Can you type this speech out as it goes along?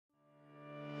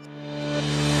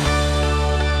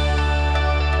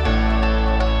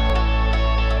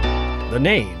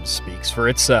name speaks for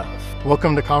itself.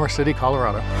 Welcome to Commerce City,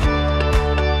 Colorado,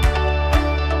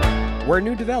 where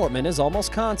new development is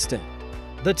almost constant,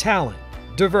 the talent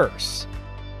diverse,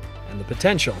 and the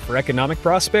potential for economic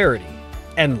prosperity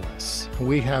endless.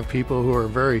 We have people who are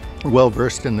very well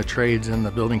versed in the trades and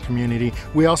the building community.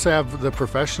 We also have the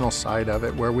professional side of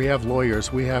it, where we have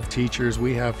lawyers, we have teachers,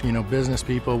 we have business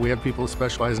people, we have people who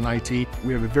specialize in IT.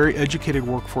 We have a very educated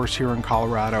workforce here in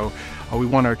Colorado. We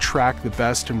want to attract the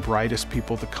best and brightest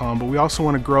people to come, but we also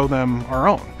want to grow them our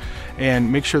own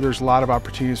and make sure there's a lot of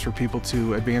opportunities for people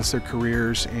to advance their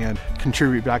careers and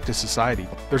contribute back to society.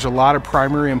 There's a lot of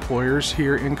primary employers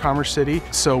here in Commerce City,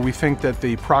 so we think that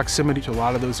the proximity to a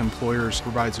lot of those employers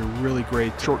provides a really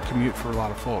great short commute for a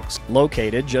lot of folks.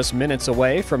 Located just minutes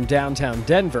away from downtown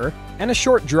Denver and a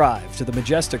short drive to the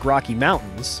majestic Rocky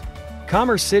Mountains,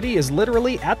 Commerce City is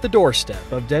literally at the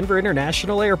doorstep of Denver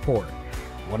International Airport,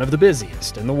 one of the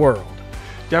busiest in the world.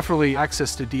 Definitely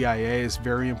access to DIA is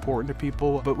very important to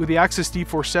people, but with the Access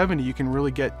D470 you can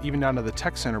really get even down to the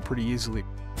tech center pretty easily.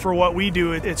 For what we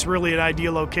do, it's really an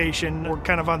ideal location. We're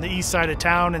kind of on the east side of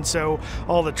town, and so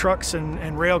all the trucks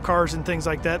and rail cars and things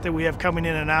like that we have coming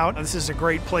in and out, this is a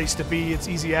great place to be. It's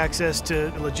easy access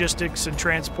to logistics and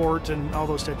transport and all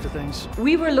those types of things.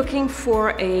 We were looking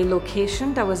for a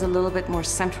location that was a little bit more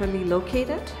centrally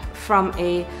located from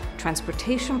a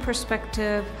transportation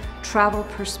perspective, travel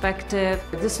perspective.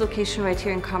 This location right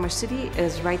here in Commerce City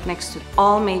is right next to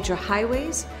all major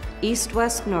highways, east,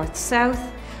 west, north, south.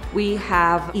 We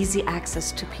have easy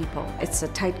access to people. It's a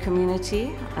tight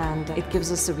community, and it gives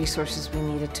us the resources we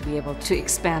needed to be able to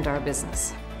expand our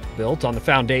business. Built on the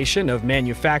foundation of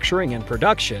manufacturing and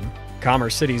production,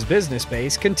 Commerce City's business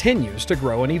base continues to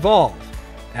grow and evolve,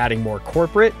 adding more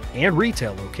corporate and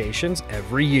retail locations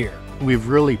every year. We've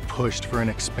really pushed for an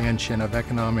expansion of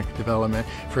economic development,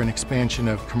 for an expansion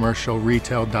of commercial,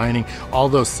 retail, dining, all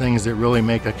those things that really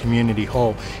make a community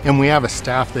whole. And we have a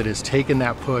staff that has taken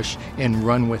that push and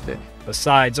run with it.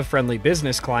 Besides a friendly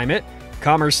business climate,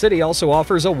 Commerce City also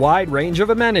offers a wide range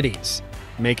of amenities,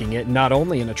 making it not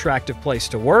only an attractive place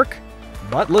to work,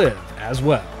 but live as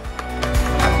well.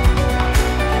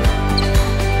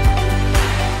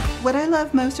 What I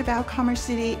love most about Commerce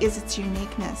City is its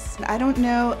uniqueness. I don't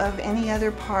know of any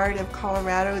other part of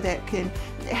Colorado that can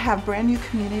have brand new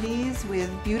communities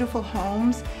with beautiful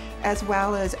homes, as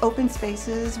well as open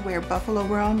spaces where buffalo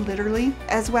roam, literally,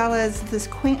 as well as this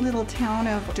quaint little town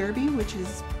of Derby, which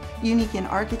is unique in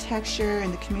architecture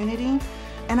and the community.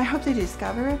 And I hope they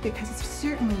discover it, because it's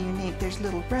certainly unique. There's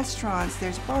little restaurants,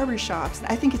 there's barbershops.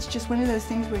 I think it's just one of those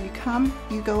things where you come,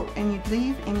 you go, and you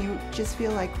leave, and you just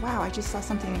feel like, wow, I just saw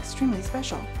something extremely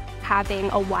special.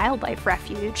 Having a wildlife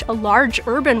refuge, a large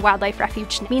urban wildlife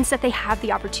refuge, means that they have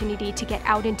the opportunity to get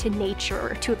out into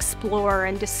nature, to explore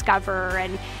and discover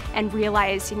and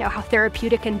realize, how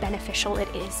therapeutic and beneficial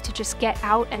it is to just get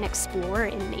out and explore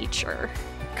in nature.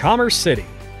 Commerce City,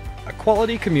 a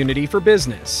quality community for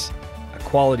business.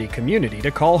 Quality community to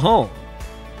call home,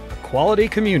 a quality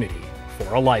community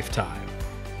for a lifetime.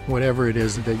 Whatever it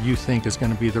is that you think is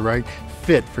going to be the right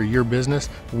fit for your business,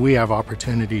 we have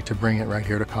opportunity to bring it right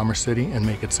here to Commerce City and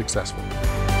make it successful.